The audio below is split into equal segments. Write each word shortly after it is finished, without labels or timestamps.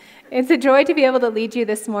It's a joy to be able to lead you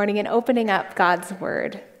this morning in opening up God's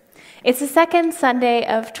Word. It's the second Sunday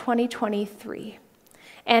of 2023,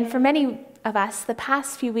 and for many of us, the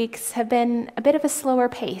past few weeks have been a bit of a slower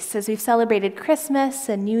pace as we've celebrated Christmas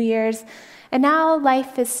and New Year's, and now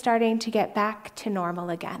life is starting to get back to normal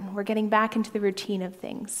again. We're getting back into the routine of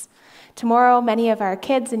things. Tomorrow, many of our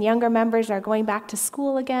kids and younger members are going back to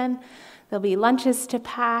school again. There'll be lunches to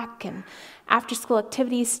pack and after-school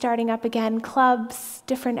activities starting up again, clubs,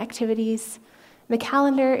 different activities. The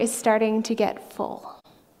calendar is starting to get full.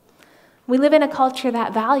 We live in a culture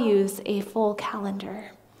that values a full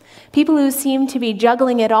calendar. People who seem to be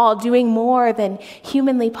juggling it all, doing more than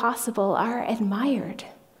humanly possible, are admired.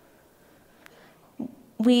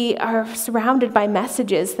 We are surrounded by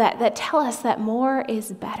messages that tell us that more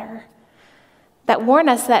is better, that warn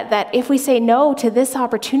us that if we say no to this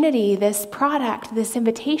opportunity, this product, this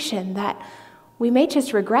invitation, that we may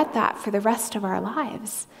just regret that for the rest of our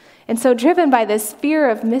lives. And so driven by this fear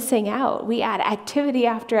of missing out, we add activity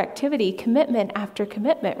after activity, commitment after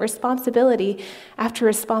commitment, responsibility after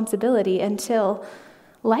responsibility, until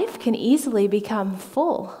life can easily become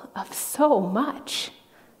full of so much,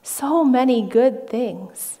 so many good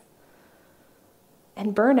things.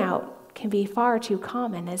 And burnout can be far too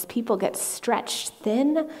common as people get stretched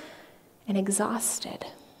thin and exhausted.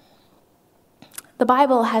 The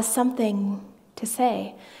Bible has something to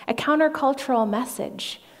say, a countercultural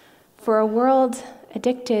message for a world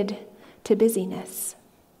addicted to busyness.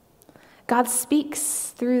 God speaks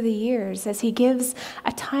through the years as he gives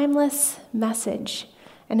a timeless message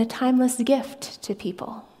and a timeless gift to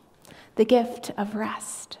people, the gift of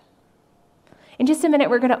rest. In just a minute,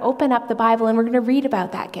 we're going to open up the Bible and we're going to read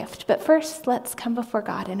about that gift. But first, let's come before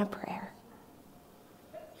God in a prayer.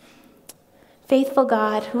 Faithful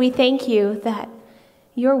God, we thank you that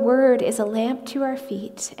your word is a lamp to our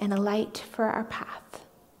feet and a light for our path.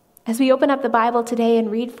 As we open up the Bible today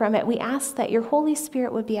and read from it, we ask that your Holy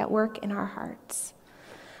Spirit would be at work in our hearts.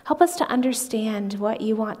 Help us to understand what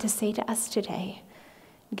you want to say to us today.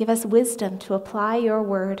 Give us wisdom to apply your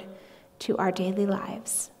word to our daily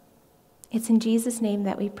lives. It's in Jesus' name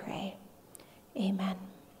that we pray. Amen.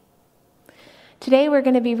 Today we're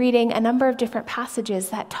going to be reading a number of different passages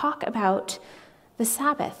that talk about the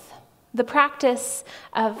Sabbath, the practice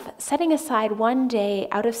of setting aside one day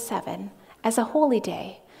out of 7 as a holy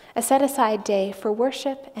day, a set-aside day for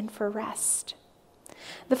worship and for rest.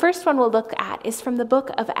 The first one we'll look at is from the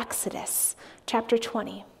book of Exodus, chapter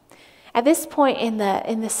 20. At this point in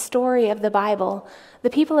the story of the Bible, the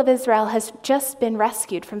people of Israel has just been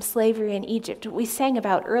rescued from slavery in Egypt, we sang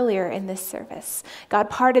about earlier in this service. God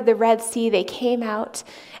parted the Red Sea, they came out,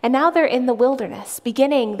 and now they're in the wilderness,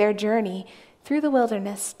 beginning their journey through the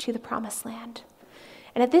wilderness to the promised land.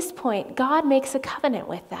 And at this point, God makes a covenant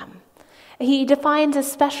with them. He defines a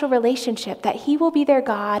special relationship that he will be their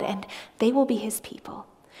God and they will be his people.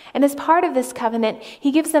 And as part of this covenant,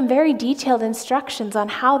 he gives them very detailed instructions on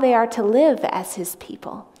how they are to live as his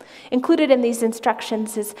people. Included in these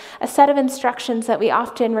instructions is a set of instructions that we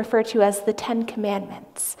often refer to as the 10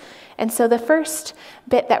 Commandments. And so the first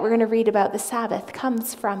bit that we're going to read about the Sabbath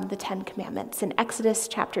comes from the 10 Commandments in Exodus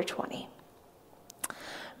chapter 20.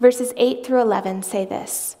 Verses 8 through 11 say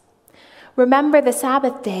this: "Remember the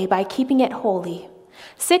Sabbath day by keeping it holy.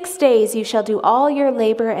 6 days you shall do all your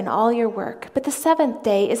labor and all your work, but the 7th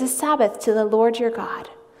day is a Sabbath to the Lord your God.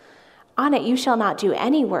 On it you shall not do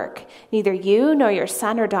any work, neither you, nor your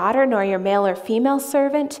son or daughter, nor your male or female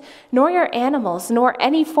servant, nor your animals, nor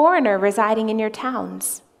any foreigner residing in your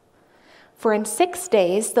towns. For in 6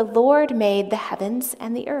 days the Lord made the heavens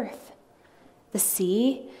and the earth, the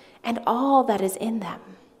sea, and all that is in them.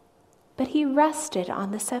 But he rested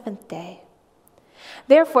on the 7th day.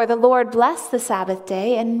 Therefore the Lord blessed the Sabbath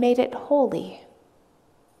day and made it holy."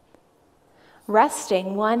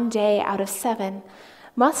 Resting one day out of 7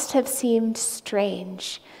 must have seemed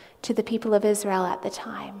strange to the people of Israel at the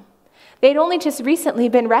time. They'd only just recently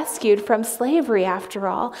been rescued from slavery, after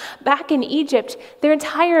all. Back in Egypt, their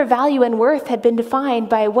entire value and worth had been defined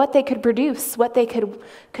by what they could produce, what they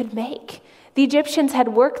could make. The Egyptians had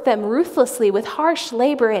worked them ruthlessly with harsh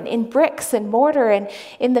labor in bricks and mortar and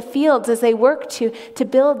in the fields as they worked to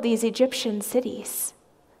build these Egyptian cities.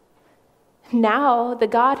 Now, the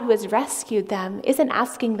God who has rescued them isn't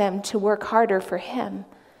asking them to work harder for him.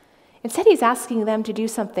 Instead, he's asking them to do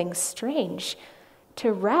something strange,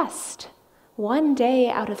 to rest one day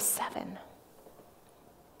out of 7.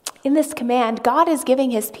 In this command, God is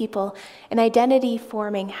giving his people an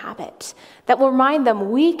identity-forming habit that will remind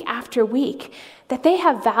them week after week that they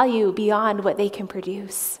have value beyond what they can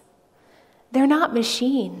produce. They're not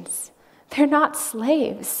machines. They're not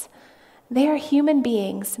slaves. They are human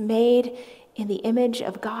beings made in the image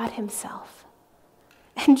of God himself.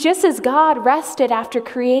 And just as God rested after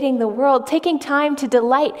creating the world, taking time to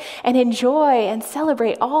delight and enjoy and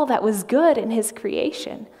celebrate all that was good in his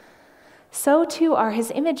creation, so too are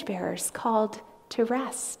his image bearers called to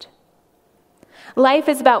rest. Life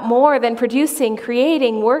is about more than producing,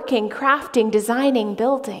 creating, working, crafting, designing,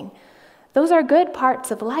 building. Those are good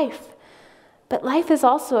parts of life. But life is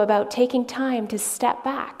also about taking time to step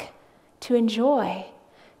back, to enjoy,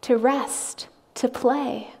 to rest, to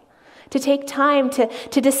play, to take time to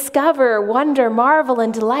discover, wonder, marvel,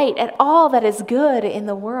 and delight at all that is good in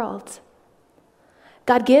the world.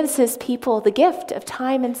 God gives his people the gift of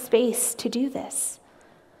time and space to do this.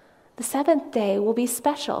 The seventh day will be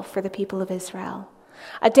special for the people of Israel,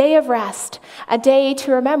 a day of rest, a day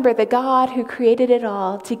to remember the God who created it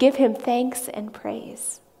all, to give him thanks and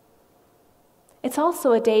praise. It's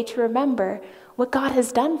also a day to remember what God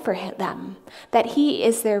has done for them, that he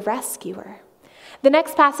is their rescuer. The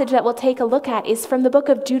next passage that we'll take a look at is from the book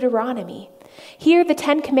of Deuteronomy. Here the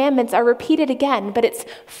 10 Commandments are repeated again, but it's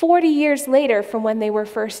 40 years later from when they were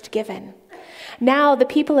first given. Now the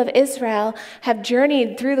people of Israel have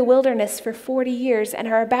journeyed through the wilderness for 40 years and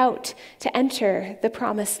are about to enter the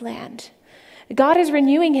promised land. God is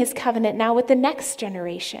renewing his covenant now with the next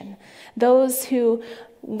generation, those who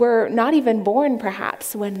were not even born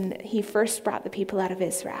perhaps when he first brought the people out of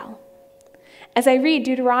Israel. As I read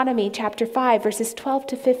Deuteronomy chapter 5, verses 12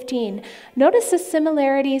 to 15, notice the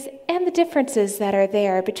similarities and the differences that are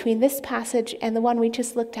there between this passage and the one we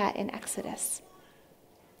just looked at in Exodus.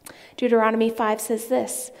 Deuteronomy 5 says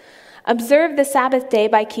this, "Observe the Sabbath day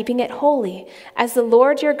by keeping it holy, as the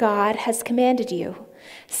Lord your God has commanded you.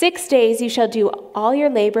 6 days you shall do all your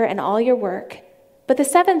labor and all your work, but the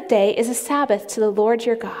seventh day is a Sabbath to the Lord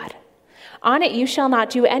your God. On it you shall not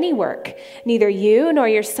do any work, neither you nor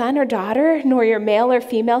your son or daughter, nor your male or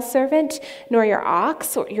female servant, nor your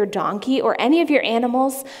ox or your donkey or any of your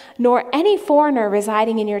animals, nor any foreigner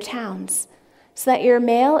residing in your towns, so that your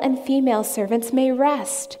male and female servants may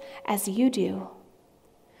rest as you do.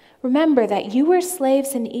 Remember that you were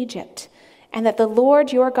slaves in Egypt, and that the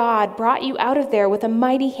Lord your God brought you out of there with a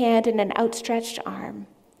mighty hand and an outstretched arm.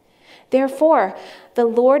 Therefore, the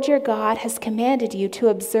Lord your God has commanded you to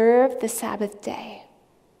observe the Sabbath day."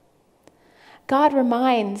 God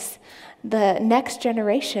reminds the next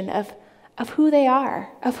generation of who they are,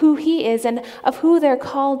 of who he is, and of who they're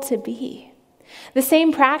called to be. The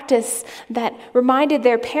same practice that reminded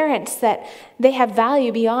their parents that they have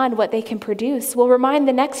value beyond what they can produce will remind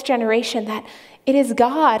the next generation that it is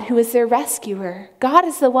God who is their rescuer. God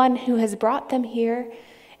is the one who has brought them here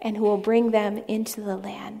and who will bring them into the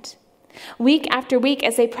land. Week after week,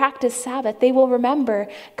 as they practice Sabbath, they will remember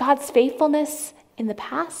God's faithfulness in the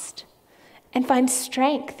past and find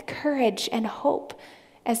strength, courage, and hope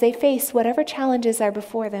as they face whatever challenges are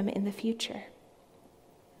before them in the future.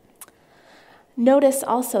 Notice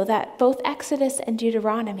also that both Exodus and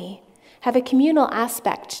Deuteronomy have a communal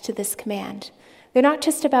aspect to this command. They're not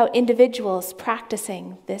just about individuals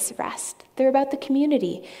practicing this rest. They're about the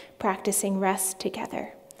community practicing rest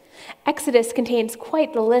together. Exodus contains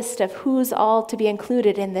quite the list of who's all to be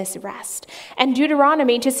included in this rest, and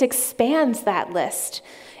Deuteronomy just expands that list.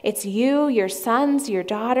 It's you, your sons, your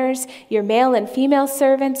daughters, your male and female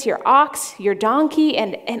servants, your ox, your donkey,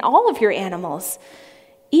 and all of your animals.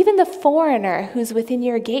 Even the foreigner who's within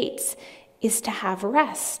your gates is to have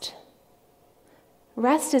rest.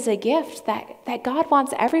 Rest is a gift that God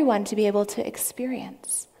wants everyone to be able to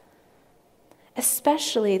experience,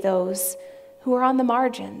 especially those who are on the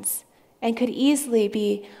margins and could easily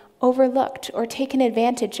be overlooked or taken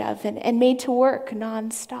advantage of and made to work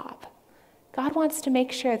nonstop. God wants to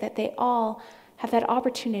make sure that they all have that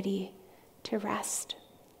opportunity to rest.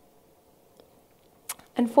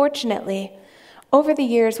 Unfortunately, over the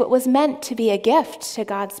years, what was meant to be a gift to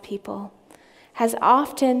God's people has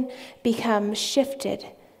often become shifted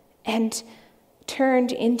and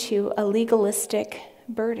turned into a legalistic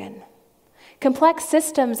burden. Complex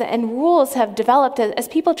systems and rules have developed as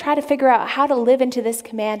people try to figure out how to live into this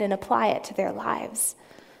command and apply it to their lives.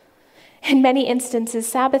 In many instances,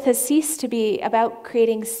 Sabbath has ceased to be about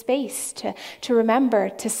creating space to remember,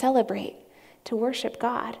 to celebrate, to worship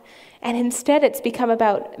God. And instead, it's become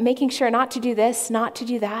about making sure not to do this, not to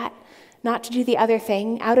do that, not to do the other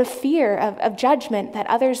thing, out of fear of judgment that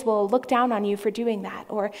others will look down on you for doing that,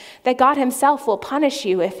 or that God himself will punish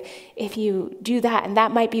you if you do that, and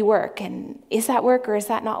that might be work, and is that work or is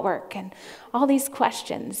that not work, and all these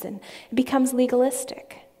questions, and it becomes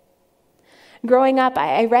legalistic. Growing up,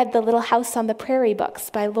 I read The Little House on the Prairie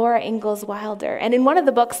books by Laura Ingalls Wilder. And in one of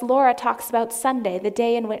the books, Laura talks about Sunday, the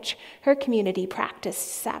day in which her community practiced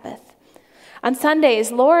Sabbath. On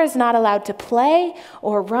Sundays, Laura is not allowed to play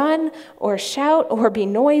or run or shout or be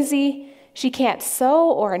noisy. She can't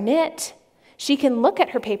sew or knit. She can look at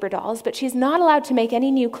her paper dolls, but she's not allowed to make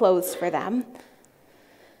any new clothes for them.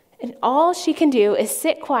 And all she can do is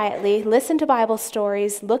sit quietly, listen to Bible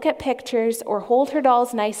stories, look at pictures, or hold her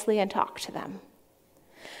dolls nicely and talk to them.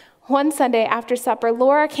 One Sunday after supper,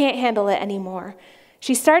 Laura can't handle it anymore.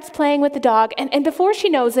 She starts playing with the dog, and before she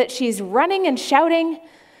knows it, she's running and shouting.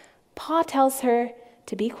 Pa tells her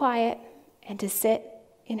to be quiet and to sit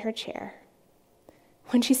in her chair.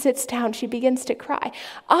 When she sits down, she begins to cry.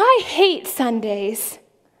 I hate Sundays.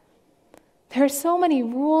 There are so many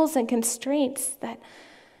rules and constraints that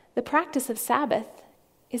the practice of Sabbath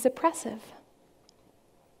is oppressive.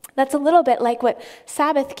 That's a little bit like what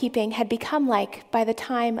Sabbath keeping had become like by the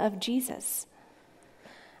time of Jesus.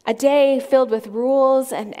 A day filled with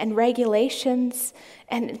rules and regulations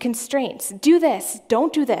and constraints. Do this,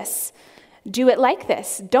 don't do this. Do it like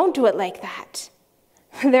this, don't do it like that.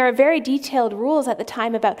 There are very detailed rules at the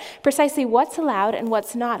time about precisely what's allowed and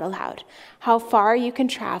what's not allowed, how far you can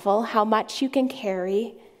travel, how much you can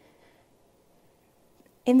carry.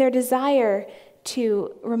 In their desire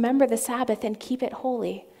to remember the Sabbath and keep it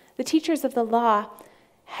holy, the teachers of the law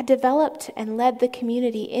had developed and led the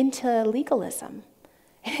community into legalism,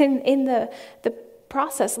 and in the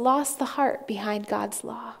process lost the heart behind God's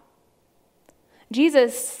law.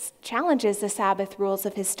 Jesus challenges the Sabbath rules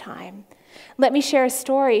of his time. Let me share a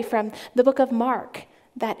story from the book of Mark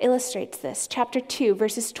that illustrates this. Chapter 2,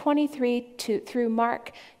 verses 23 through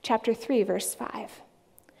Mark chapter 3, verse 5.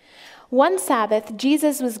 One Sabbath,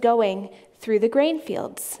 Jesus was going through the grain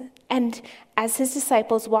fields, and as his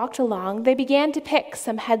disciples walked along, they began to pick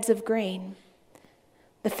some heads of grain.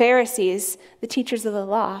 The Pharisees, the teachers of the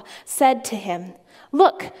law, said to him,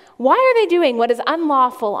 "Look, why are they doing what is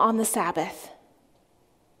unlawful on the Sabbath?"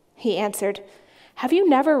 He answered, "Have you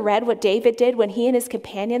never read what David did when he and his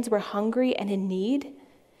companions were hungry and in need?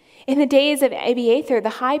 In the days of Abiathar,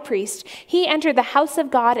 the high priest, he entered the house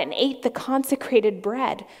of God and ate the consecrated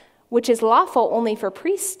bread, which is lawful only for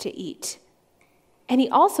priests to eat. And he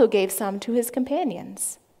also gave some to his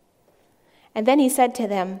companions." And then he said to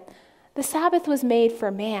them, "The Sabbath was made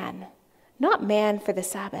for man, not man for the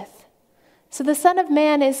Sabbath. So the Son of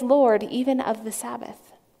Man is Lord even of the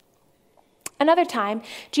Sabbath." Another time,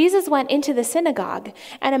 Jesus went into the synagogue,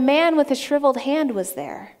 and a man with a shriveled hand was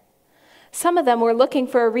there. Some of them were looking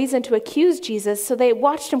for a reason to accuse Jesus, so they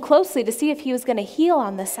watched him closely to see if he was going to heal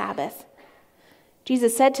on the Sabbath.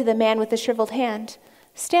 Jesus said to the man with the shriveled hand,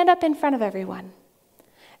 "Stand up in front of everyone."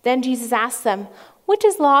 Then Jesus asked them, "Which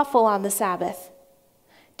is lawful on the Sabbath?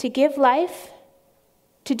 To give life,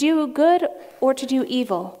 to do good, or to do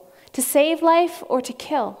evil? To save life, or to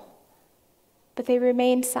kill?" But they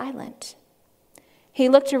remained silent. He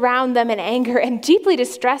looked around them in anger and, deeply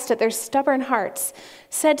distressed at their stubborn hearts,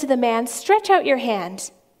 said to the man, "Stretch out your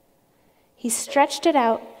hand." He stretched it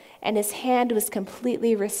out, and his hand was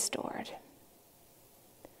completely restored.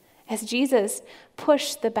 As Jesus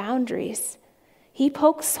pushed the boundaries, he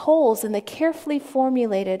pokes holes in the carefully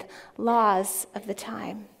formulated laws of the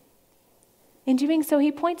time. In doing so,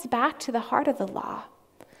 he points back to the heart of the law,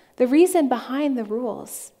 the reason behind the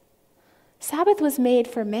rules. Sabbath was made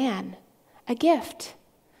for man, a gift,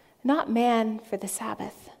 not man for the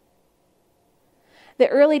Sabbath. The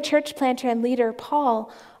early church planter and leader, Paul,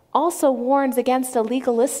 also warns against a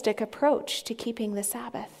legalistic approach to keeping the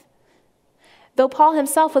Sabbath. Though Paul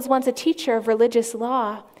himself was once a teacher of religious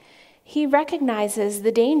law, he recognizes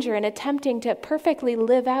the danger in attempting to perfectly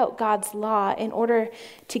live out God's law in order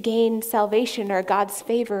to gain salvation or God's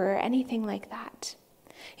favor or anything like that.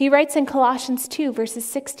 He writes in Colossians 2, verses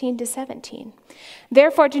 16 to 17,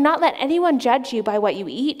 "Therefore, do not let anyone judge you by what you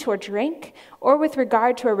eat or drink, or with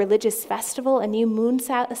regard to a religious festival, a new moon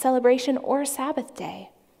celebration, or a Sabbath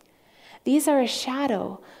day. These are a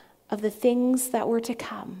shadow of the things that were to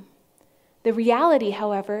come. The reality,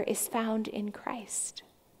 however, is found in Christ."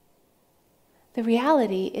 The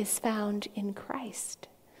reality is found in Christ.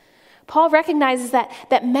 Paul recognizes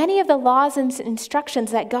that many of the laws and instructions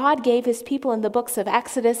that God gave his people in the books of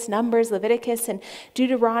Exodus, Numbers, Leviticus, and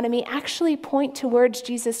Deuteronomy actually point towards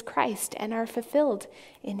Jesus Christ and are fulfilled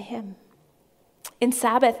in him. In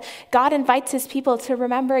Sabbath, God invites his people to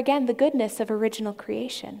remember again the goodness of original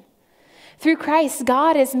creation. Through Christ,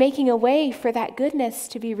 God is making a way for that goodness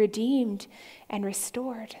to be redeemed and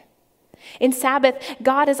restored. In Sabbath,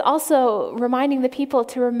 God is also reminding the people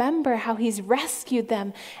to remember how he's rescued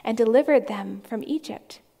them and delivered them from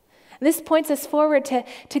Egypt. This points us forward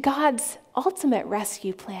to God's ultimate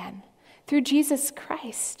rescue plan through Jesus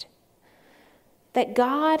Christ. That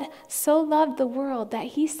God so loved the world that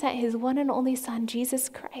he sent his one and only Son, Jesus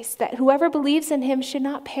Christ, that whoever believes in him should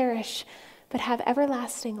not perish, but have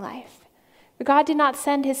everlasting life. For God did not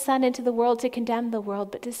send his Son into the world to condemn the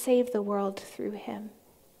world, but to save the world through him.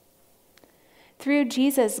 Through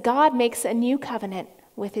Jesus, God makes a new covenant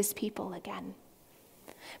with his people again.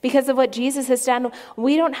 Because of what Jesus has done,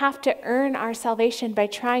 we don't have to earn our salvation by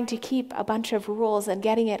trying to keep a bunch of rules and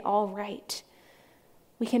getting it all right.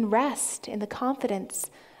 We can rest in the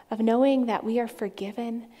confidence of knowing that we are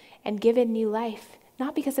forgiven and given new life,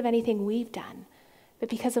 not because of anything we've done, but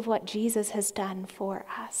because of what Jesus has done for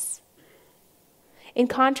us. In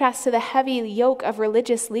contrast to the heavy yoke of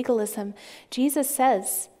religious legalism, Jesus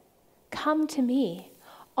says, "Come to me,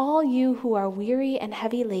 all you who are weary and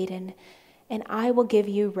heavy laden, and I will give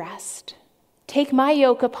you rest. Take my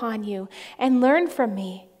yoke upon you and learn from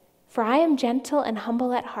me, for I am gentle and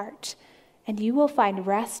humble at heart, and you will find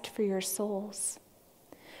rest for your souls.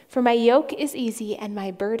 For my yoke is easy and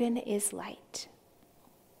my burden is light."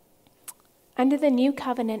 Under the new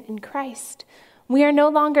covenant in Christ, we are no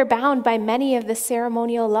longer bound by many of the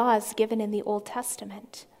ceremonial laws given in the Old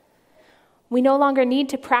Testament. We no longer need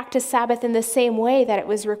to practice Sabbath in the same way that it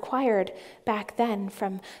was required back then,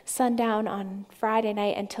 from sundown on Friday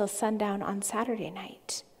night until sundown on Saturday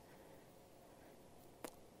night.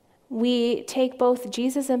 We take both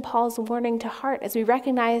Jesus and Paul's warning to heart as we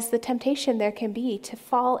recognize the temptation there can be to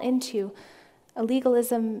fall into a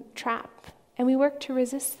legalism trap, and we work to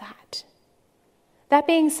resist that. That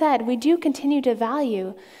being said, we do continue to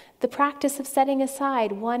value the practice of setting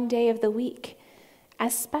aside one day of the week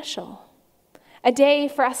as special. A day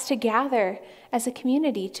for us to gather as a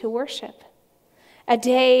community to worship. A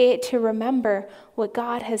day to remember what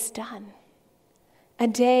God has done. A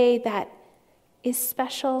day that is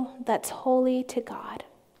special, that's holy to God.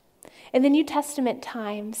 In the New Testament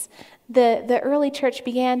times, the early church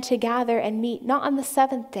began to gather and meet not on the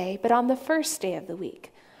seventh day, but on the first day of the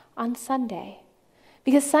week, on Sunday.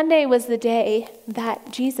 Because Sunday was the day that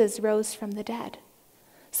Jesus rose from the dead.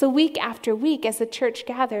 So week after week, as the church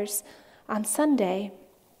gathers, on Sunday,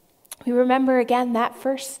 we remember again that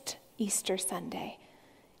first Easter Sunday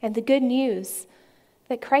and the good news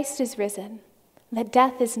that Christ is risen, that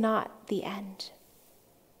death is not the end.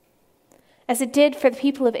 As it did for the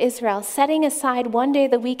people of Israel, setting aside one day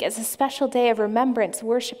of the week as a special day of remembrance,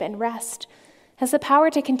 worship, and rest has the power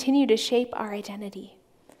to continue to shape our identity.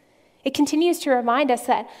 It continues to remind us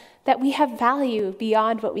that we have value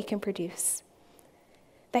beyond what we can produce,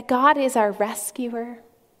 that God is our rescuer,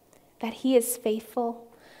 that he is faithful,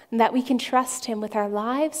 and that we can trust him with our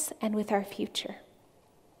lives and with our future.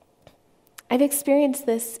 I've experienced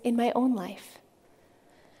this in my own life.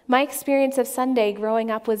 My experience of Sunday growing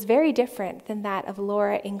up was very different than that of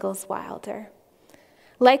Laura Ingalls Wilder.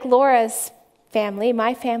 Like Laura's family,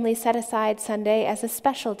 my family set aside Sunday as a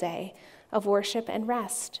special day of worship and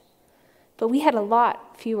rest. But we had a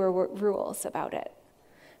lot fewer rules about it.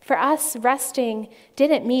 For us, resting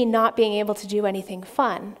didn't mean not being able to do anything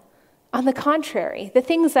fun. On the contrary, the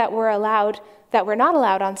things that were not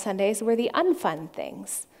allowed on Sundays were the unfun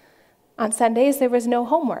things. On Sundays, there was no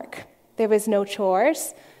homework. There was no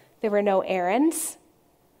chores. There were no errands.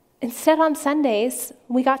 Instead, on Sundays,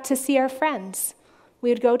 we got to see our friends. We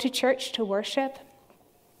would go to church to worship.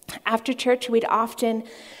 After church, we'd often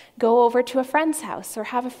go over to a friend's house or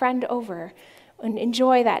have a friend over and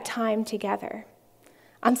enjoy that time together.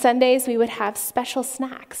 On Sundays, we would have special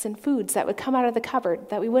snacks and foods that would come out of the cupboard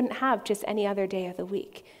that we wouldn't have just any other day of the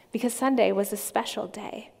week, because Sunday was a special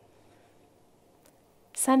day.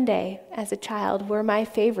 Sunday, as a child, were my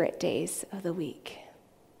favorite days of the week.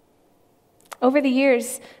 Over the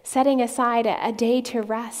years, setting aside a day to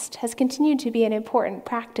rest has continued to be an important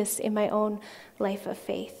practice in my own life of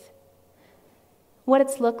faith. What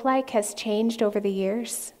it's looked like has changed over the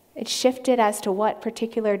years. It shifted as to what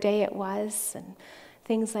particular day it was and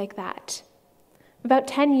things like that. About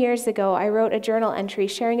 10 years ago, I wrote a journal entry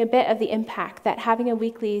sharing a bit of the impact that having a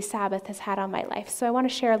weekly Sabbath has had on my life. So I want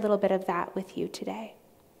to share a little bit of that with you today.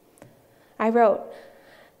 I wrote,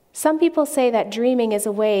 "Some people say that dreaming is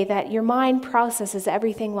a way that your mind processes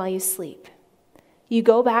everything while you sleep. You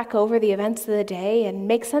go back over the events of the day and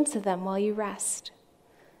make sense of them while you rest.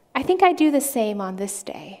 I think I do the same on this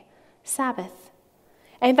day, Sabbath.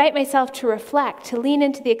 I invite myself to reflect, to lean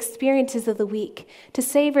into the experiences of the week, to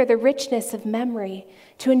savor the richness of memory,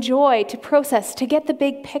 to enjoy, to process, to get the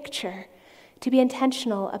big picture, to be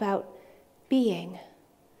intentional about being.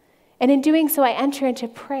 And in doing so, I enter into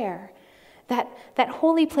prayer, that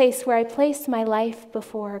holy place where I place my life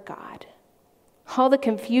before God. All the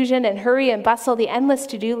confusion and hurry and bustle, the endless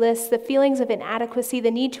to-do lists, the feelings of inadequacy,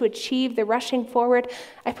 the need to achieve, the rushing forward,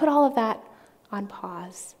 I put all of that on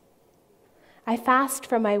pause. I fast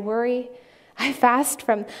from my worry. I fast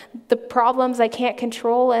from the problems I can't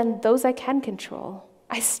control and those I can control.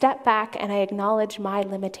 I step back and I acknowledge my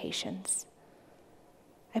limitations.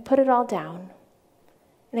 I put it all down,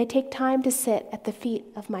 and I take time to sit at the feet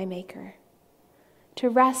of my Maker, to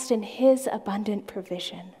rest in his abundant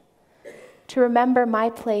provision, to remember my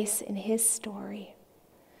place in his story,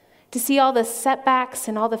 to see all the setbacks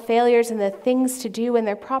and all the failures and the things to do in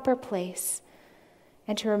their proper place,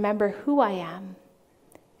 and to remember who I am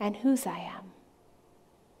and whose I am.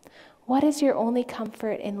 What is your only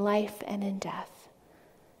comfort in life and in death?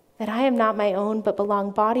 That I am not my own, but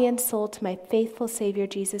belong body and soul to my faithful Savior,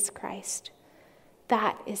 Jesus Christ.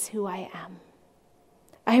 That is who I am.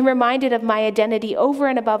 I am reminded of my identity over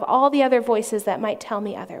and above all the other voices that might tell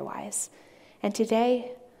me otherwise. And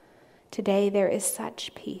today there is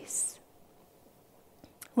such peace.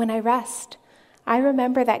 When I rest, I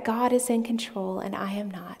remember that God is in control and I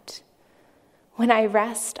am not. When I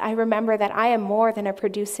rest, I remember that I am more than a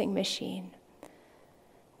producing machine.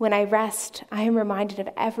 When I rest, I am reminded of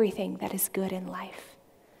everything that is good in life.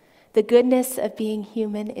 The goodness of being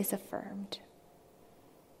human is affirmed.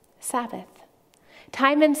 Sabbath,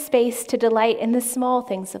 time and space to delight in the small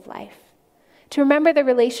things of life, to remember the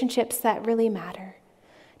relationships that really matter,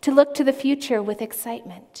 to look to the future with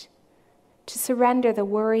excitement, to surrender the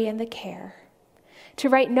worry and the care, to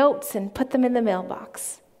write notes and put them in the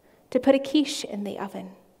mailbox, to put a quiche in the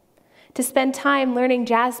oven, to spend time learning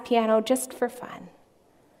jazz piano just for fun,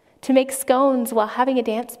 to make scones while having a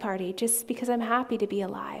dance party just because I'm happy to be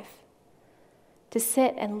alive, to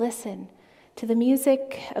sit and listen to the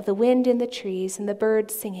music of the wind in the trees and the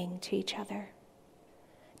birds singing to each other,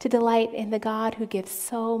 to delight in the God who gives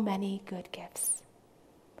so many good gifts.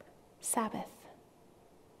 Sabbath.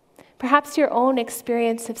 Perhaps your own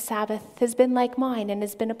experience of Sabbath has been like mine and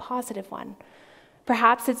has been a positive one.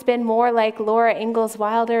 Perhaps it's been more like Laura Ingalls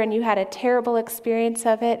Wilder and you had a terrible experience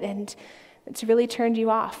of it and it's really turned you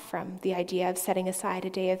off from the idea of setting aside a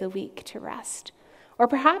day of the week to rest. Or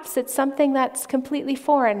perhaps it's something that's completely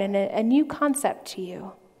foreign and a new concept to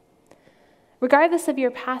you. Regardless of your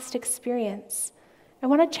past experience, I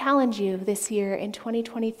want to challenge you this year in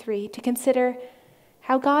 2023 to consider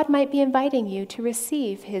how God might be inviting you to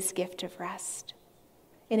receive his gift of rest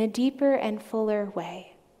in a deeper and fuller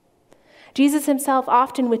way. Jesus himself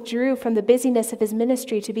often withdrew from the busyness of his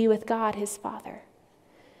ministry to be with God, his Father.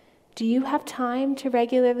 Do you have time to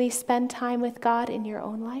regularly spend time with God in your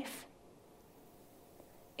own life?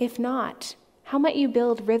 If not, how might you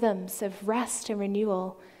build rhythms of rest and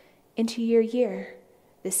renewal into your year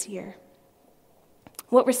this year?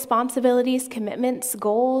 What responsibilities, commitments,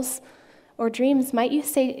 goals, or dreams might you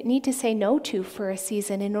need to say no to for a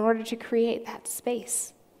season in order to create that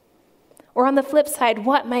space? Or on the flip side,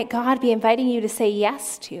 what might God be inviting you to say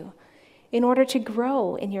yes to in order to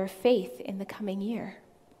grow in your faith in the coming year?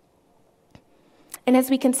 And as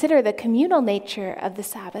we consider the communal nature of the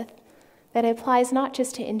Sabbath, that applies not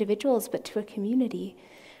just to individuals but to a community,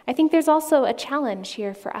 I think there's also a challenge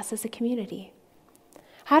here for us as a community.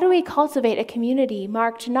 How do we cultivate a community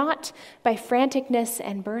marked not by franticness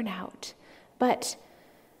and burnout, but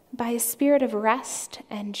by a spirit of rest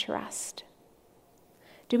and trust?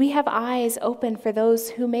 Do we have eyes open for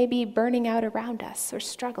those who may be burning out around us or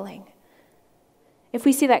struggling? If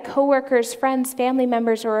we see that coworkers, friends, family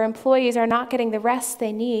members, or employees are not getting the rest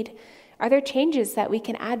they need, are there changes that we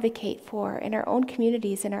can advocate for in our own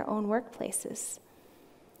communities, in our own workplaces?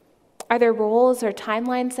 Are there roles or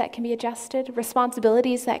timelines that can be adjusted,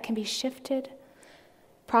 responsibilities that can be shifted,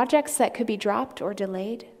 projects that could be dropped or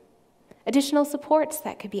delayed, additional supports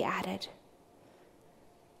that could be added?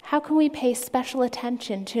 How can we pay special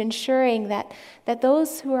attention to ensuring that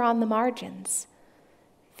those who are on the margins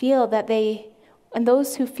feel that and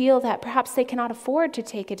those who feel that perhaps they cannot afford to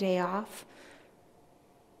take a day off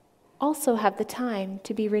also have the time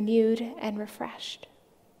to be renewed and refreshed?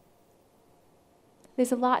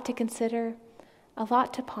 There's a lot to consider, a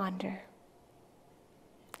lot to ponder.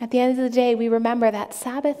 At the end of the day, we remember that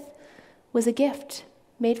Sabbath was a gift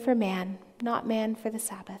made for man, not man for the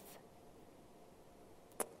Sabbath.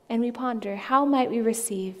 And we ponder, how might we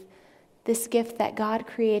receive this gift that God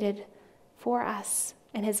created for us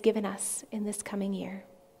and has given us in this coming year?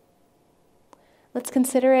 Let's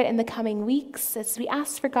consider it in the coming weeks as we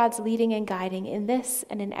ask for God's leading and guiding in this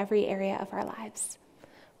and in every area of our lives.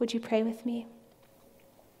 Would you pray with me?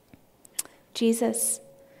 Jesus,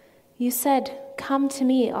 You said, "Come to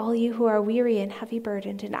me, all you who are weary and heavy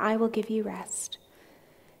burdened, and I will give you rest.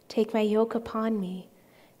 Take my yoke upon me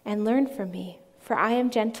and learn from me, for I am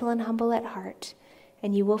gentle and humble at heart,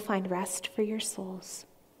 and you will find rest for your souls.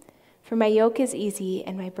 For my yoke is easy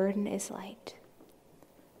and my burden is light."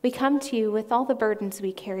 We come to you with all the burdens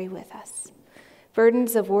we carry with us,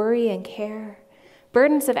 burdens of worry and care,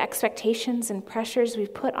 burdens of expectations and pressures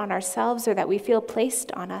we've put on ourselves or that we feel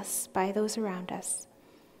placed on us by those around us,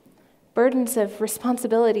 burdens of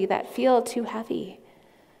responsibility that feel too heavy.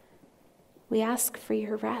 We ask for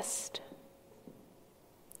your rest.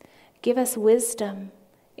 Give us wisdom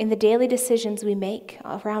in the daily decisions we make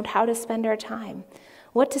around how to spend our time,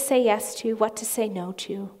 what to say yes to, what to say no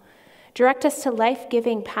to. Direct us to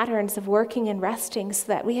life-giving patterns of working and resting so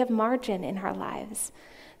that we have margin in our lives,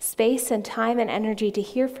 space and time and energy to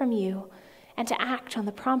hear from you and to act on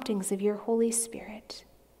the promptings of your Holy Spirit.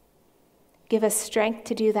 Give us strength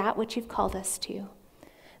to do that which you've called us to,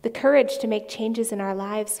 the courage to make changes in our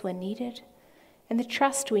lives when needed, and the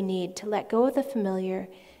trust we need to let go of the familiar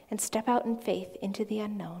and step out in faith into the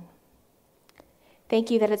unknown.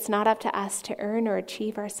 Thank you that it's not up to us to earn or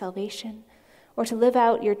achieve our salvation or to live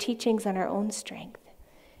out your teachings on our own strength.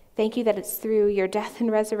 Thank you that it's through your death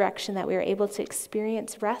and resurrection that we are able to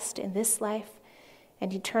experience rest in this life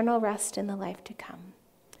and eternal rest in the life to come.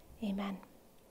 Amen.